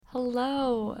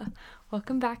Hello!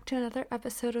 Welcome back to another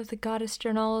episode of the Goddess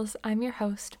Journals. I'm your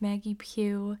host, Maggie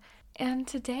Pugh, and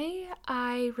today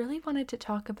I really wanted to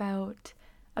talk about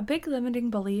a big limiting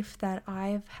belief that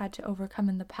I've had to overcome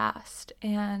in the past,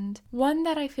 and one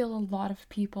that I feel a lot of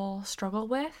people struggle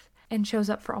with and shows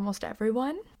up for almost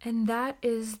everyone, and that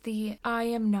is the I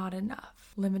am not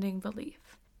enough limiting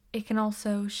belief. It can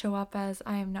also show up as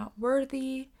I am not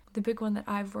worthy. The big one that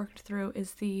I've worked through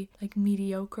is the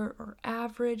mediocre or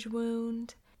average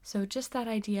wound. So just that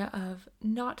idea of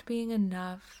not being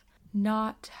enough,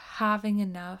 not having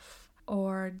enough,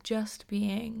 or just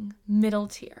being middle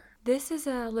tier. This is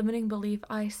a limiting belief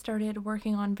I started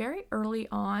working on very early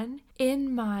on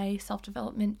in my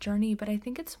self-development journey, but I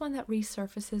think it's one that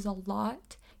resurfaces a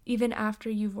lot even after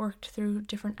you've worked through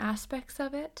different aspects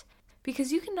of it,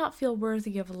 because you cannot feel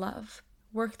worthy of love.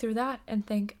 Work through that and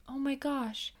think, oh my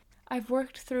gosh, I've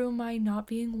worked through my not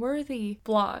being worthy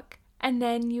block. And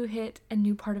then you hit a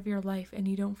new part of your life and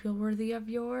you don't feel worthy of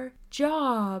your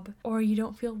job, or you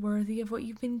don't feel worthy of what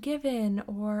you've been given,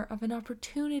 or of an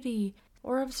opportunity,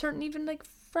 or of certain even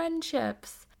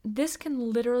friendships. This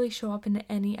can literally show up in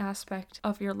any aspect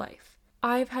of your life.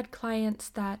 I've had clients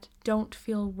that don't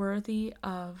feel worthy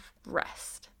of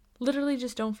rest. Literally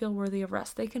just don't feel worthy of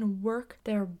rest. They can work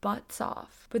their butts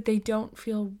off, but they don't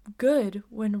feel good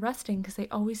when resting because they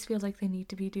always feel like they need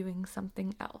to be doing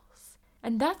something else.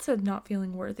 And that's a not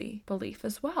feeling worthy belief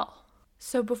as well.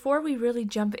 So before we really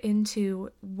jump into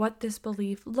what this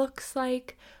belief looks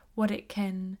like, what it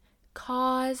can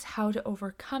cause, how to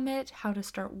overcome it, how to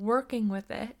start working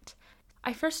with it,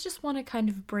 I first just want to kind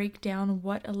of break down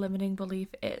what a limiting belief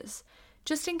is,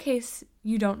 just in case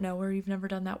you don't know or you've never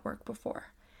done that work before.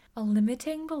 A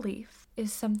limiting belief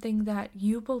is something that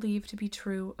you believe to be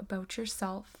true about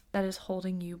yourself that is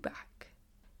holding you back.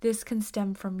 This can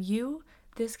stem from you,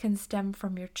 this can stem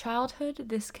from your childhood,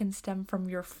 this can stem from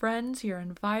your friends, your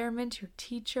environment, your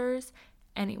teachers,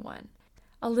 anyone.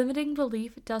 A limiting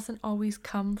belief doesn't always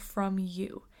come from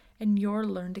you and your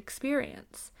learned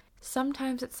experience.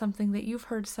 Sometimes it's something that you've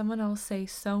heard someone else say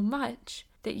so much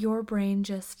that your brain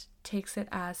just takes it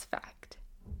as fact,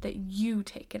 that you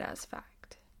take it as fact.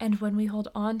 And when we hold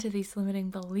on to these limiting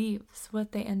beliefs,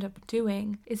 what they end up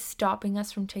doing is stopping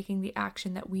us from taking the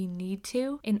action that we need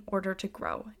to in order to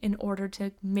grow, in order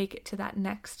to make it to that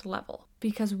next level.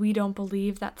 Because we don't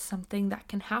believe that's something that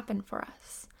can happen for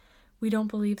us. We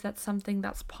don't believe that's something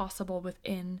that's possible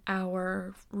within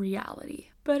our reality.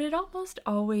 But it almost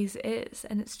always is.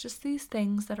 And it's just these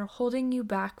things that are holding you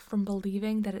back from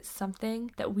believing that it's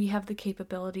something that we have the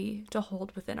capability to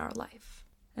hold within our life.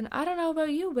 And I don't know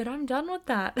about you, but I'm done with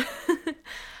that.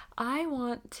 I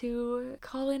want to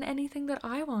call in anything that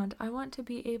I want. I want to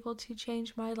be able to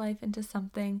change my life into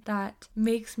something that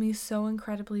makes me so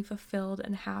incredibly fulfilled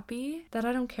and happy that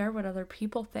I don't care what other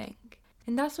people think.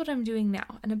 And that's what I'm doing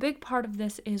now. And a big part of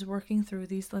this is working through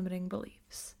these limiting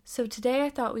beliefs. So today I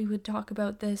thought we would talk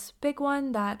about this big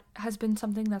one that has been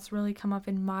something that's really come up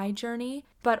in my journey,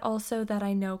 but also that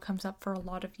I know comes up for a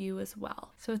lot of you as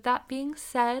well. So with that being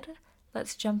said,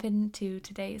 let's jump into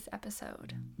today's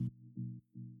episode.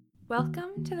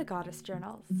 Welcome to the Goddess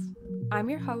Journals. I'm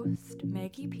your host,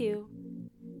 Maggie Pugh,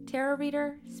 tarot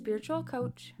reader, spiritual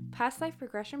coach, past life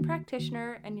regression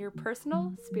practitioner, and your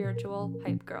personal spiritual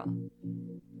hype girl.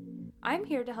 I'm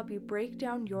here to help you break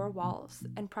down your walls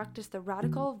and practice the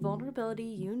radical vulnerability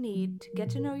you need to get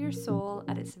to know your soul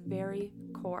at its very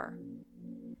core.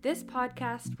 This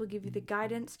podcast will give you the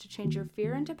guidance to change your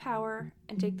fear into power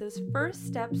and take those first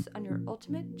steps on your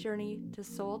ultimate journey to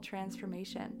soul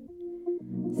transformation.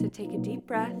 So take a deep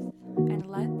breath and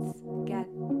let's get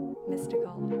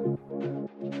mystical.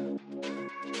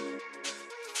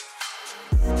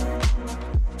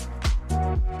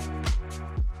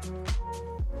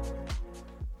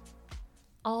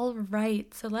 All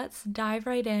right, so let's dive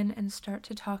right in and start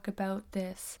to talk about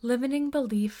this limiting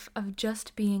belief of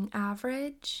just being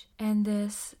average and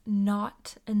this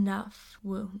not enough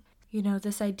wound. You know,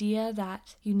 this idea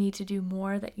that you need to do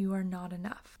more, that you are not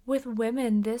enough. With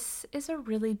women, this is a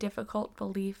really difficult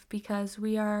belief because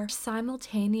we are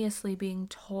simultaneously being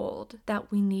told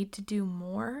that we need to do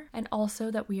more and also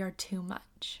that we are too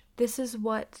much. This is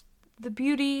what the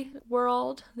beauty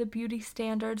world, the beauty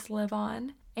standards live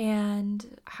on,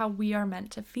 and how we are meant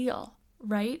to feel,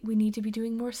 right? We need to be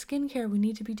doing more skincare. We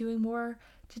need to be doing more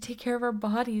to take care of our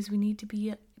bodies. We need to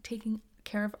be taking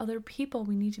care of other people.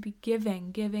 We need to be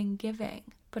giving.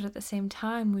 But at the same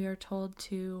time, we are told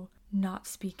to not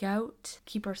speak out,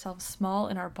 keep ourselves small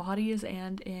in our bodies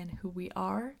and in who we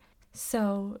are.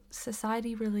 So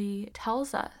society really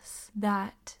tells us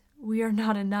that we are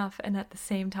not enough, and at the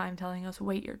same time telling us,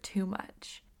 wait, you're too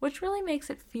much. which really makes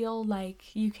it feel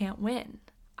like you can't win.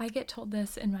 I get told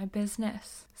this in my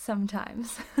business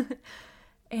sometimes.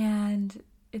 And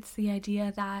it's the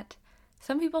idea that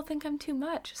some people think I'm too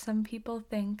much. Some people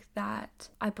think that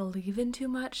I believe in too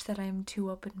much, that I'm too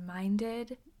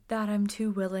open-minded, that I'm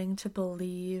too willing to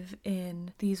believe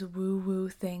in these woo-woo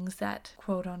things that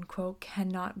quote unquote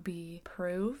cannot be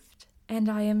proved. And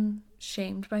I am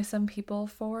shamed by some people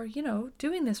for,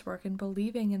 doing this work and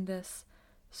believing in this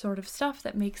sort of stuff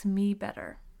that makes me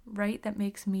better, right? That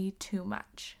makes me too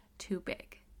much, too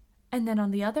big. And then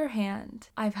on the other hand,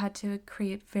 I've had to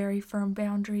create very firm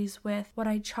boundaries with what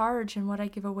I charge and what I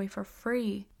give away for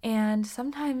free. And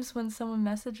sometimes when someone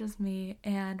messages me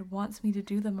and wants me to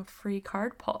do them a free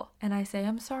card pull, and I say,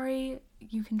 I'm sorry,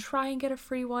 you can try and get a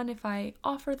free one if I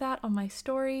offer that on my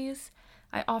stories.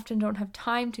 I often don't have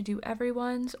time to do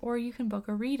everyone's, or you can book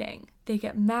a reading. They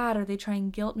get mad or they try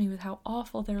and guilt me with how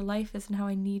awful their life is and how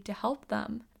I need to help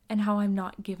them and how I'm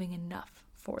not giving enough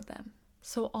for them.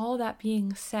 So all that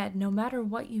being said, no matter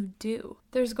what you do,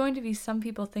 there's going to be some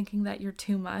people thinking that you're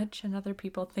too much and other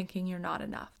people thinking you're not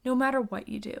enough. No matter what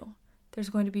you do, there's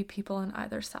going to be people on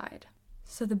either side.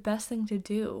 So the best thing to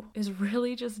do is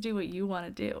really just do what you want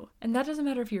to do. And that doesn't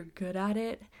matter if you're good at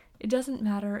it. It doesn't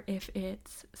matter if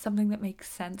it's something that makes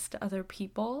sense to other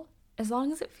people. As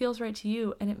long as it feels right to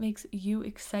you and it makes you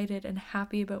excited and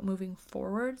happy about moving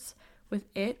forwards with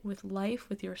it, with life,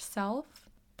 with yourself,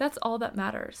 that's all that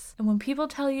matters. And when people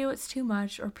tell you it's too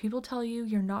much or people tell you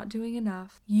you're not doing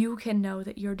enough, you can know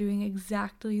that you're doing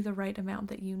exactly the right amount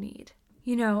that you need.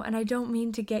 And I don't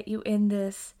mean to get you in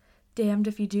this damned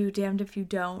if you do, damned if you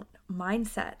don't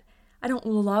mindset. I don't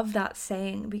love that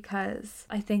saying because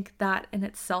I think that in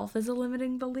itself is a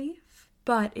limiting belief,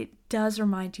 but it does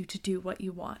remind you to do what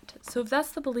you want. So if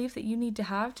that's the belief that you need to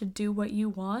have to do what you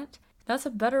want, that's a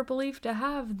better belief to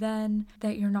have than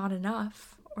that you're not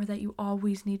enough, or that you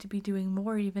always need to be doing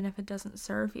more even if it doesn't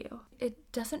serve you. It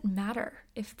doesn't matter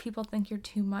if people think you're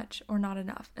too much or not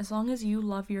enough, as long as you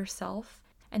love yourself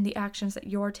and the actions that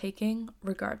you're taking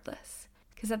regardless.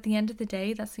 Because at the end of the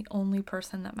day, that's the only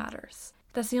person that matters.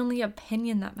 That's the only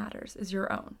opinion that matters, is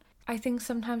your own. I think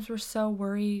sometimes we're so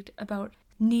worried about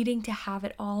needing to have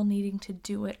it all, needing to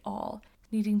do it all,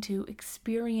 needing to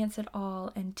experience it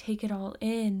all and take it all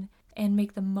in and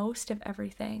make the most of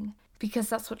everything, because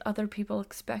that's what other people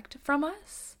expect from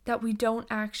us, that we don't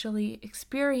actually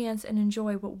experience and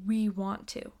enjoy what we want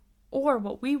to. Or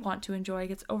what we want to enjoy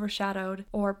gets overshadowed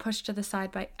or pushed to the side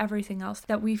by everything else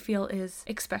that we feel is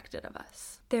expected of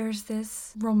us. There's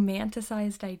this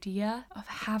romanticized idea of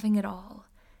having it all.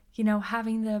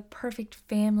 Having the perfect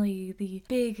family, the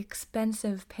big,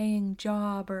 expensive paying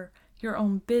job, or your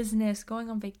own business, going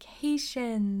on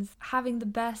vacations, having the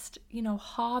best,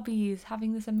 hobbies,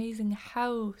 having this amazing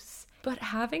house. But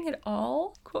having it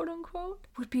all, quote unquote,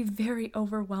 would be very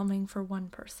overwhelming for one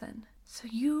person. So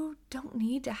you don't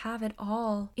need to have it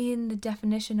all in the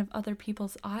definition of other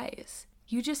people's eyes.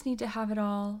 You just need to have it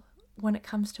all when it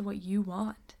comes to what you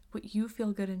want, what you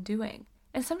feel good in doing.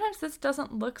 And sometimes this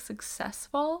doesn't look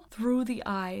successful through the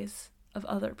eyes of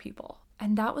other people.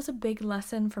 And that was a big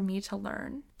lesson for me to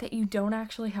learn, that you don't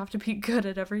actually have to be good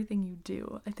at everything you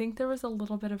do. I think there was a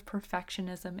little bit of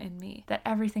perfectionism in me, that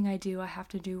everything I do, I have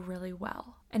to do really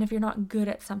well. And if you're not good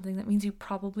at something, that means you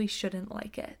probably shouldn't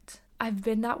like it. I've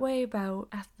been that way about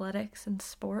athletics and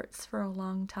sports for a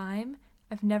long time.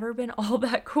 I've never been all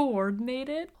that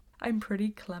coordinated. I'm pretty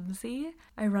clumsy.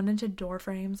 I run into door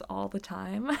frames all the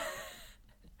time.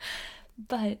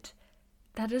 But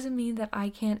that doesn't mean that I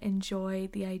can't enjoy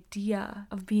the idea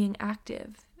of being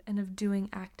active and of doing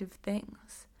active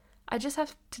things. I just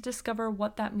have to discover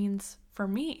what that means for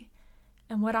me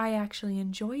and what I actually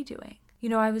enjoy doing.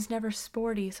 I was never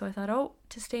sporty, so I thought,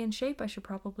 to stay in shape, I should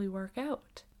probably work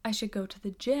out. I should go to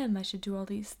the gym. I should do all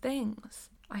these things.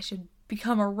 I should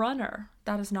become a runner.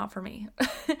 That is not for me.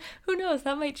 Who knows?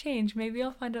 That might change. Maybe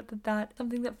I'll find out that that's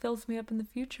something that fills me up in the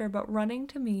future. But running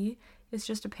to me is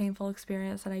just a painful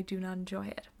experience and I do not enjoy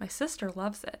it. My sister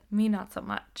loves it. Me, not so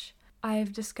much.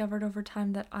 I've discovered over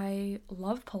time that I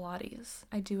love Pilates.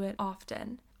 I do it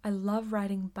often. I love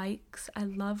riding bikes. I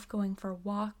love going for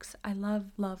walks. I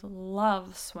love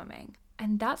swimming.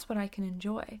 And that's what I can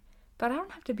enjoy. But I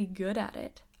don't have to be good at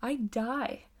it. I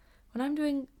die. When I'm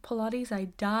doing Pilates, I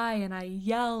die and I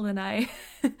yell and I'm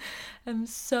in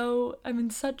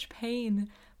such pain,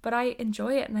 but I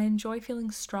enjoy it and I enjoy feeling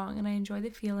strong and I enjoy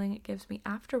the feeling it gives me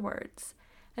afterwards.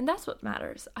 And that's what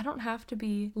matters. I don't have to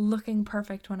be looking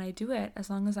perfect when I do it as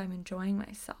long as I'm enjoying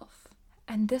myself.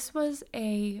 And this was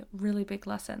a really big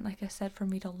lesson, like I said, for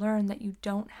me to learn that you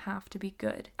don't have to be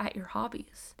good at your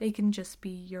hobbies. They can just be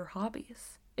your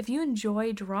hobbies. If you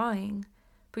enjoy drawing,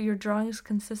 but your drawings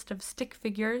consist of stick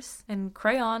figures and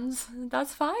crayons,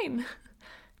 that's fine.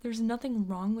 There's nothing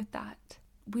wrong with that.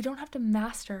 We don't have to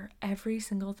master every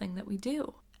single thing that we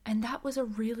do. And that was a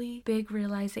really big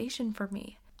realization for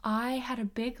me. I had a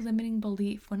big limiting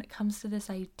belief when it comes to this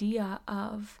idea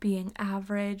of being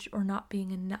average or not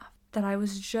being enough, that I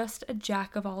was just a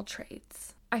jack of all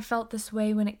trades. I felt this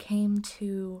way when it came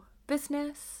to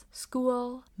business,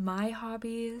 school, my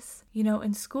hobbies.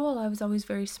 In school, I was always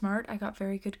very smart. I got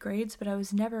very good grades, but I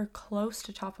was never close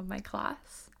to top of my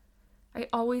class. I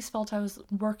always felt I was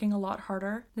working a lot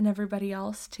harder than everybody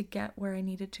else to get where I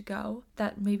needed to go,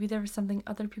 that maybe there was something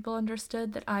other people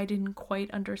understood that I didn't quite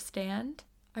understand.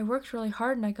 I worked really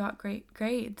hard and I got great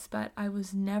grades, but I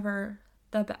was never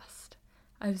the best.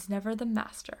 I was never the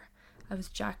master. I was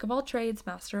jack of all trades,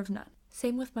 master of none.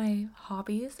 Same with my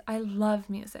hobbies. I love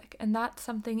music, and that's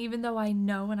something, even though I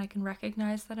know and I can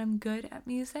recognize that I'm good at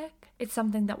music, it's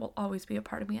something that will always be a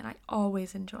part of me and I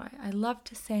always enjoy. I love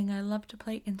to sing, I love to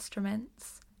play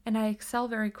instruments, and I excel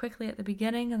very quickly at the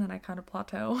beginning and then I kind of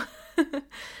plateau.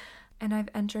 And I've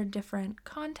entered different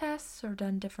contests or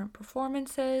done different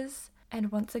performances.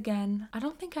 And once again, I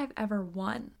don't think I've ever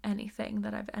won anything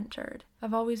that I've entered.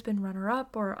 I've always been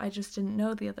runner-up, or I just didn't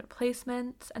know the other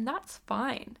placements, and that's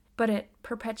fine. But it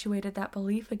perpetuated that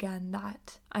belief again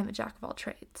that I'm a jack of all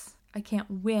trades. I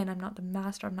can't win, I'm not the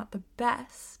master, I'm not the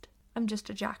best. I'm just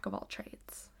a jack of all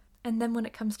trades. And then when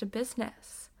it comes to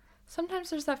business, sometimes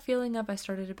there's that feeling of I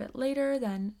started a bit later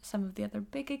than some of the other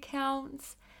big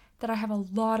accounts, that I have a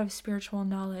lot of spiritual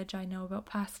knowledge. I know about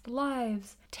past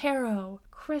lives, tarot,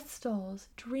 crystals,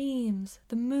 dreams,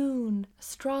 the moon,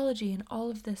 astrology, and all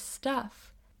of this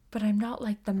stuff. But I'm not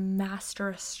like the master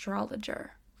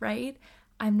astrologer, right?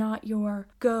 I'm not your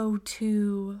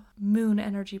go-to moon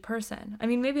energy person. I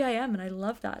mean, maybe I am, and I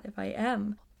love that if I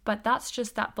am. But that's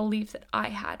just that belief that I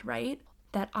had, right?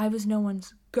 That I was no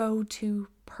one's go-to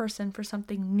person for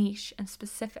something niche and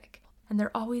specific. And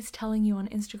they're always telling you on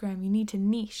Instagram, you need to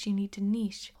niche, you need to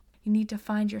niche. You need to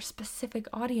find your specific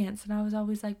audience. And I was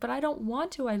always like, but I don't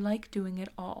want to. I like doing it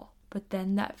all. But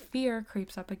then that fear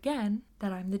creeps up again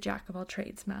that I'm the jack of all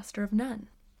trades, master of none.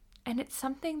 And it's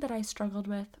something that I struggled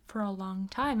with for a long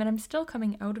time. And I'm still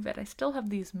coming out of it. I still have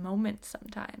these moments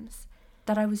sometimes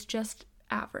that I was just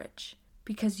average.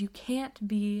 Because you can't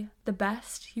be the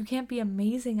best. You can't be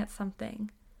amazing at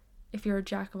something. If you're a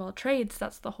jack of all trades,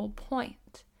 that's the whole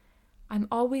point. I'm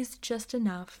always just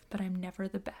enough, but I'm never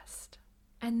the best.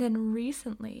 And then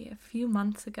recently, a few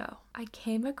months ago, I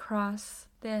came across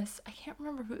this, I can't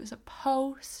remember if it was a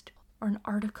post or an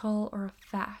article or a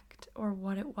fact or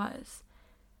what it was,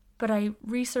 but I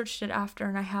researched it after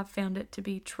and I have found it to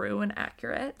be true and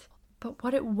accurate. But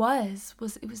what it was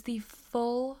the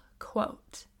full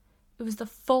quote. It was the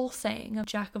full saying of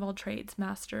jack of all trades,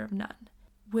 master of none.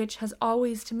 Which has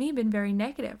always, to me, been very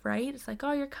negative, right? It's like,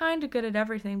 oh, you're kind of good at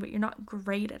everything, but you're not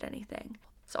great at anything.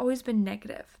 It's always been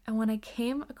negative. And when I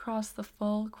came across the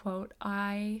full quote,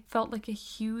 I felt like a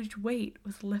huge weight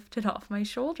was lifted off my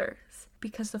shoulders.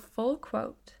 Because the full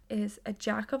quote is, a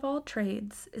jack of all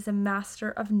trades is a master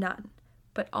of none,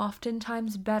 but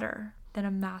oftentimes better than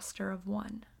a master of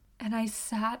one. And I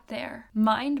sat there,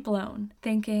 mind blown,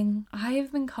 thinking, I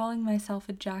have been calling myself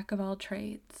a jack of all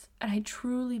trades, and I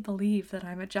truly believe that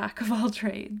I'm a jack of all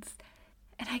trades.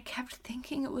 And I kept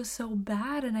thinking it was so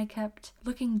bad, and I kept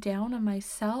looking down on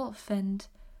myself and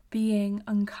being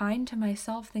unkind to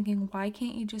myself, thinking, why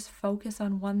can't you just focus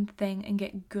on one thing and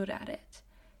get good at it,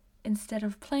 instead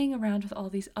of playing around with all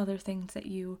these other things that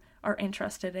you are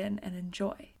interested in and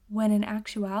enjoy? When in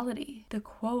actuality, the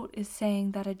quote is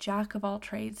saying that a jack of all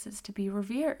trades is to be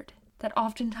revered, that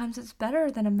oftentimes it's better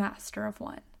than a master of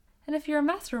one. And if you're a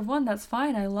master of one, that's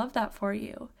fine, I love that for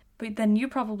you. But then you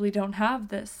probably don't have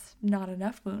this not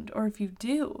enough wound, or if you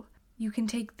do, you can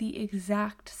take the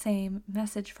exact same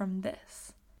message from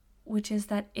this, which is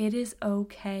that it is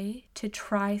okay to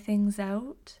try things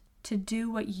out, to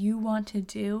do what you want to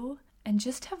do, and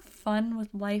just have fun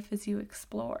with life as you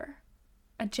explore.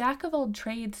 A jack of all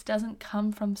trades doesn't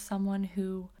come from someone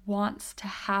who wants to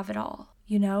have it all.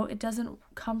 It doesn't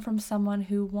come from someone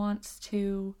who wants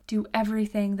to do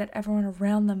everything that everyone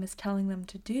around them is telling them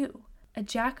to do. A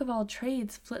jack of all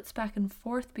trades flits back and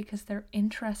forth because they're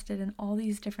interested in all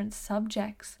these different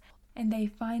subjects and they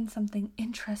find something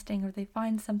interesting or they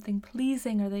find something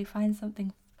pleasing or they find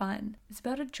something fun. It's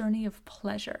about a journey of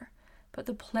pleasure, but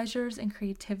the pleasures and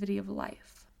creativity of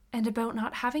life. And about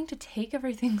not having to take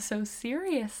everything so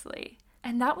seriously.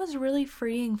 And that was really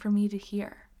freeing for me to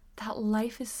hear. That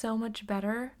life is so much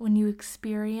better when you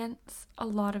experience a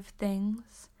lot of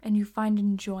things and you find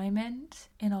enjoyment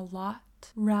in a lot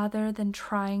that, rather than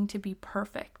trying to be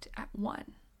perfect at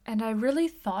one. And I really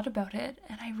thought about it,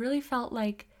 and I really felt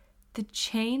like the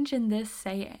change in this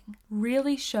saying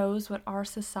really shows what our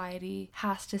society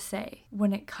has to say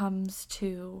when it comes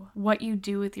to what you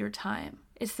do with your time.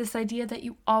 It's this idea that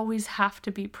you always have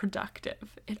to be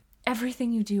productive.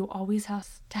 Everything you do always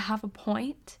has to have a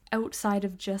point outside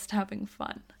of just having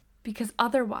fun. Because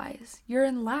otherwise, you're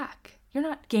in lack. You're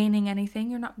not gaining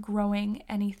anything. You're not growing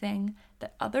anything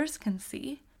that others can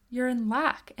see. You're in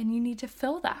lack, and you need to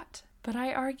fill that. But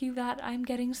I argue that I'm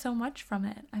getting so much from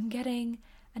it. I'm getting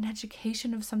an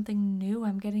education of something new.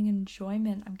 I'm getting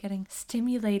enjoyment. I'm getting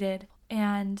stimulated,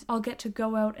 and I'll get to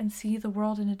go out and see the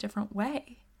world in a different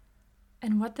way.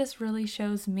 And what this really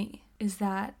shows me is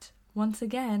that, once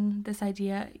again, this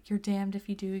idea, you're damned if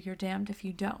you do, you're damned if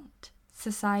you don't.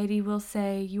 Society will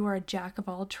say you are a jack of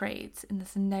all trades in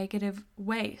this negative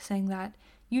way, saying that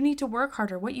you need to work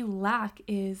harder. What you lack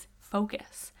is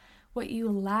focus. What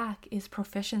you lack is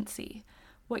proficiency.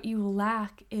 What you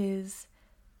lack is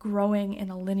growing in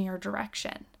a linear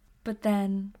direction. But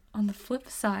then on the flip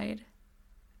side,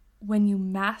 when you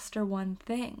master one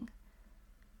thing,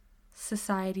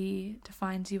 society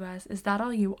defines you as, is that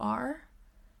all you are?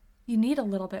 You need a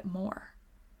little bit more.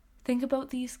 Think about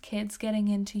these kids getting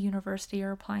into university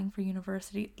or applying for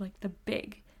university, like the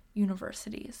big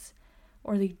universities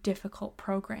or the difficult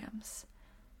programs.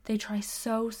 They try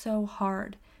so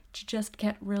hard to just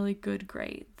get really good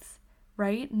grades,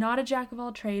 right? Not a jack of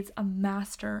all trades, a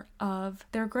master of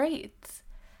their grades.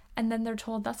 And then they're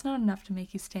told that's not enough to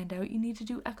make you stand out. You need to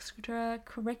do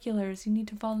extracurriculars. You need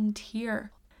to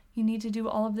volunteer. You need to do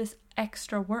all of this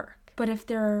extra work. But if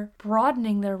they're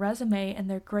broadening their resume and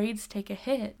their grades take a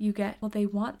hit, you get, well, they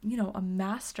want, a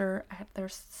master at their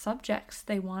subjects.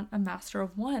 They want a master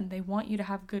of one. They want you to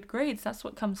have good grades. That's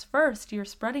what comes first. You're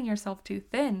spreading yourself too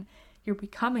thin. You're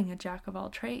becoming a jack of all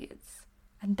trades.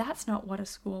 And that's not what a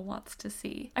school wants to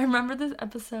see. I remember this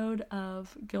episode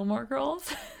of Gilmore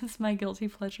Girls. It's my guilty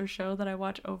pleasure show that I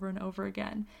watch over and over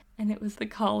again. And it was the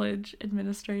college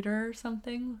administrator or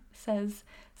something says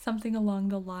something along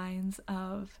the lines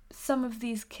of, some of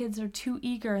these kids are too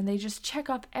eager and they just check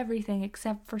off everything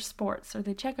except for sports, or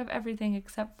they check off everything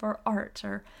except for art,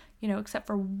 or except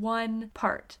for one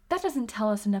part. That doesn't tell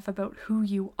us enough about who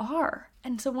you are.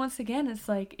 And so once again, it's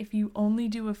like, if you only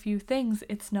do a few things,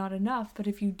 it's not enough. But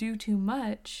if you do too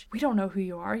much, we don't know who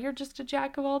you are. You're just a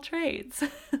jack of all trades.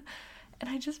 And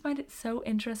I just find it so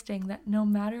interesting that no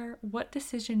matter what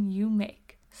decision you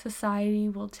make, society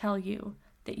will tell you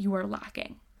that you are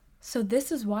lacking. So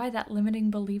this is why that limiting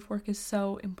belief work is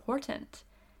so important.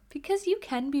 Because you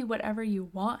can be whatever you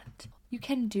want. You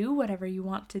can do whatever you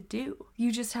want to do.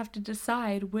 You just have to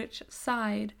decide which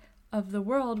side of the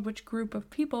world, which group of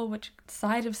people, which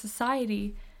side of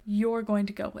society you're going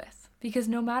to go with. Because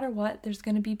no matter what, there's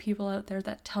going to be people out there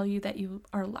that tell you that you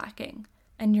are lacking,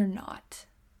 and you're not.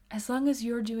 As long as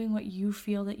you're doing what you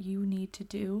feel that you need to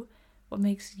do, what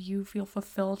makes you feel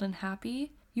fulfilled and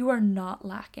happy, you are not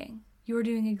lacking. You are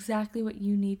doing exactly what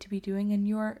you need to be doing, and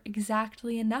you're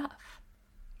exactly enough.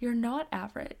 You're not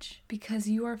average because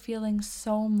you are feeling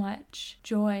so much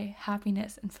joy,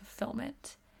 happiness, and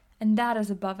fulfillment. And that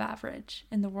is above average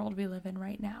in the world we live in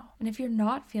right now. And if you're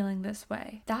not feeling this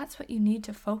way, that's what you need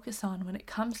to focus on when it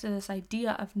comes to this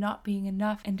idea of not being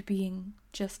enough and being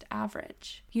just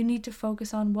average. You need to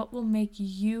focus on what will make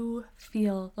you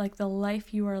feel like the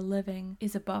life you are living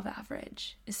is above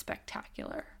average, is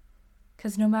spectacular.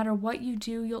 Because no matter what you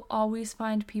do, you'll always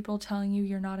find people telling you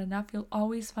you're not enough. You'll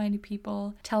always find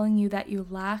people telling you that you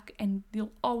lack, and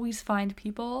you'll always find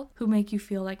people who make you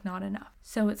feel like not enough.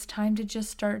 So it's time to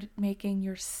just start making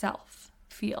yourself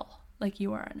feel like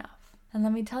you are enough. And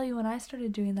let me tell you, when I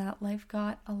started doing that, life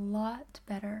got a lot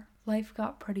better. Life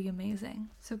got pretty amazing.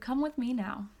 So come with me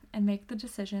now and make the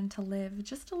decision to live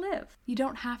just to live. You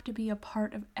don't have to be a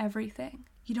part of everything.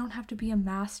 You don't have to be a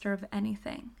master of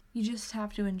anything. You just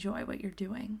have to enjoy what you're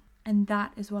doing. And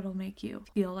that is what will make you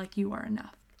feel like you are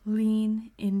enough.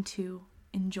 Lean into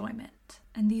enjoyment.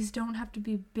 And these don't have to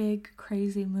be big,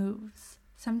 crazy moves.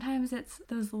 Sometimes it's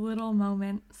those little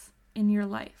moments in your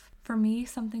life. For me,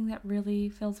 something that really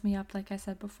fills me up, like I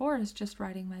said before, is just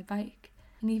riding my bike.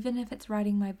 And even if it's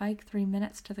riding my bike 3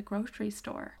 minutes to the grocery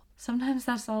store, sometimes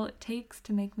that's all it takes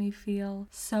to make me feel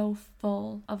so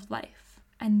full of life.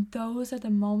 And those are the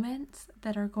moments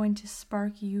that are going to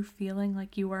spark you feeling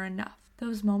like you are enough.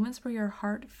 Those moments where your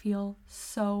heart feels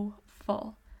so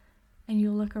full and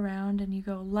you look around and you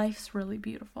go, life's really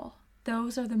beautiful.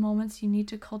 Those are the moments you need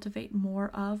to cultivate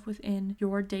more of within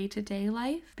your day-to-day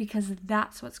life, because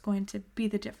that's what's going to be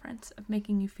the difference of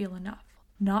making you feel enough.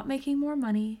 not making more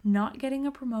money, not getting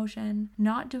a promotion,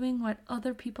 not doing what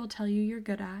other people tell you you're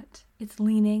good at. It's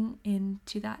leaning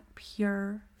into that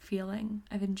pure feeling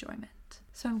of enjoyment.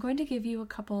 So I'm going to give you a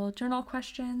couple journal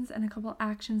questions and a couple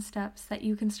action steps that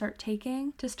you can start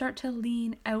taking to start to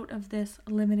lean out of this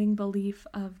limiting belief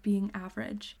of being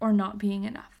average or not being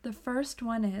enough. The first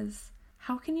one is,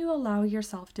 how can you allow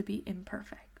yourself to be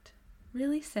imperfect?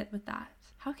 Really sit with that.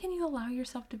 How can you allow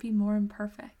yourself to be more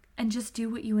imperfect and just do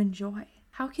what you enjoy?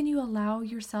 How can you allow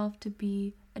yourself to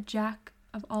be a jack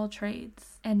of all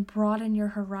trades and broaden your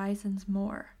horizons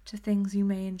more to things you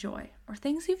may enjoy or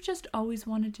things you've just always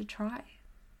wanted to try?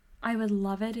 I would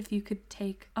love it if you could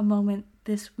take a moment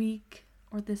this week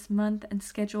or this month and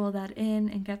schedule that in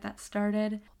and get that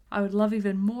started. I would love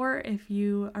even more if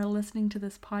you are listening to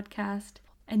this podcast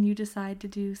and you decide to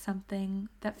do something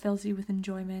that fills you with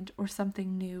enjoyment or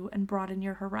something new and broaden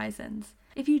your horizons.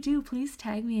 If you do, please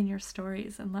tag me in your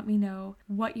stories and let me know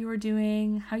what you were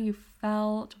doing, how you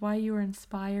felt, why you were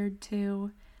inspired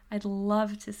to. I'd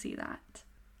love to see that.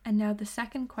 And now the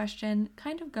second question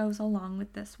kind of goes along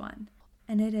with this one.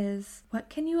 And it is, what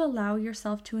can you allow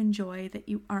yourself to enjoy that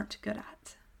you aren't good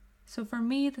at? So for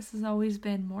me, this has always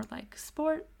been more like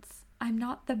sports. I'm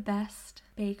not the best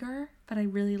baker, but I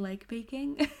really like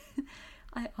baking.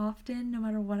 I often, no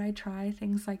matter what I try,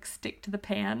 things like stick to the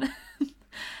pan.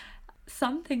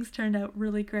 Some things turned out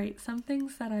really great. Some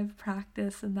things that I've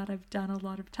practiced and that I've done a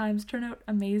lot of times turn out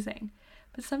amazing,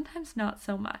 but sometimes not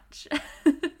so much.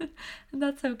 And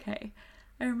that's okay.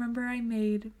 I remember I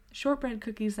made shortbread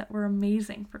cookies that were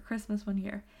amazing for Christmas one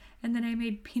year, and then I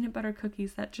made peanut butter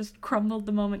cookies that just crumbled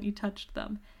the moment you touched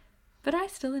them. But I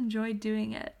still enjoyed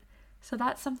doing it. So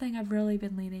that's something I've really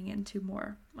been leaning into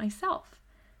more myself.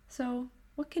 So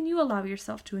what can you allow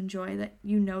yourself to enjoy that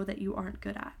you know that you aren't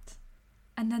good at?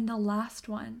 And then the last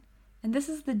one, and this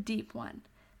is the deep one.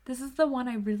 This is the one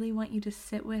I really want you to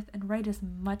sit with and write as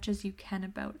much as you can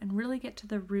about and really get to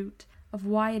the root of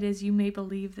why it is you may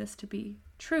believe this to be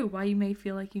true, why you may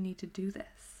feel like you need to do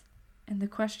this. And the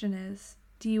question is,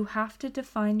 do you have to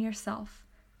define yourself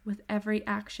with every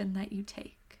action that you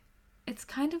take? It's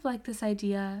kind of like this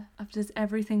idea of, does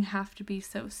everything have to be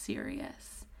so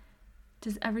serious?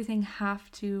 Does everything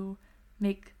have to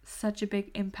make such a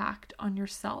big impact on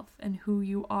yourself and who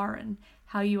you are and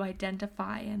how you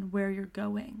identify and where you're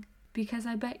going? Because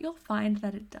I bet you'll find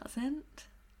that it doesn't,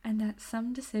 and that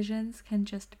some decisions can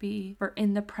just be for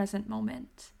in the present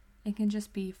moment. It can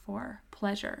just be for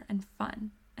pleasure and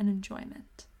fun and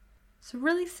enjoyment. So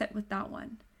really sit with that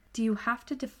one. Do you have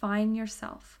to define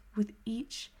yourself with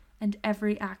each and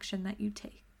every action that you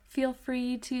take? Feel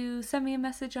free to send me a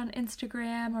message on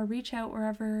Instagram or reach out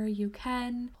wherever you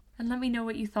can and let me know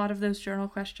what you thought of those journal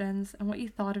questions and what you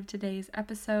thought of today's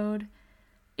episode.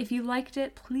 If you liked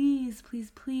it, please,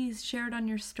 please, please share it on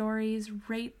your stories.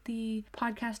 Rate the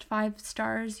podcast 5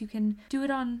 stars. You can do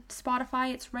it on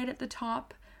Spotify. It's right at the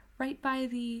top, right by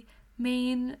the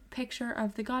main picture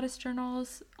of the Goddess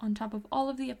Journals on top of all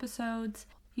of the episodes.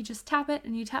 You just tap it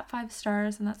and you tap 5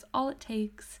 stars, and that's all it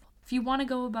takes. If you want to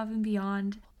go above and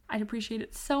beyond, I'd appreciate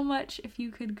it so much if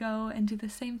you could go and do the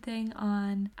same thing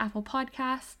on Apple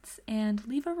Podcasts and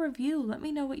leave a review. Let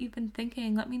me know what you've been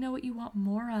thinking. Let me know what you want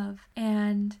more of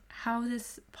and how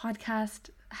this podcast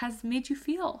has made you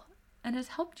feel and has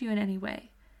helped you in any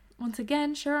way. Once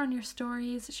again, share on your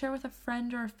stories, share with a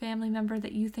friend or a family member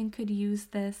that you think could use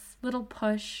this little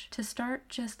push to start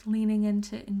just leaning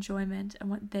into enjoyment and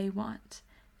what they want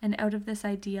and out of this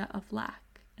idea of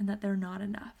lack and that they're not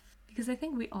enough. Because I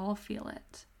think we all feel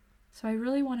it. So I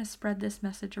really want to spread this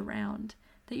message around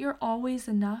that you're always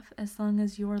enough as long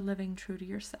as you're living true to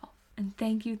yourself. And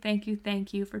thank you, thank you,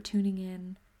 thank you for tuning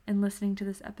in and listening to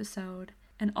this episode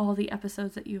and all the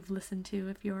episodes that you've listened to.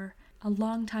 If you're a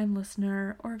long-time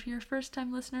listener or if you're a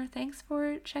first-time listener, thanks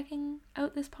for checking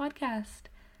out this podcast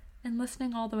and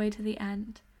listening all the way to the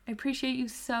end. I appreciate you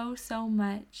so, so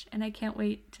much, and I can't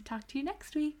wait to talk to you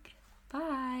next week.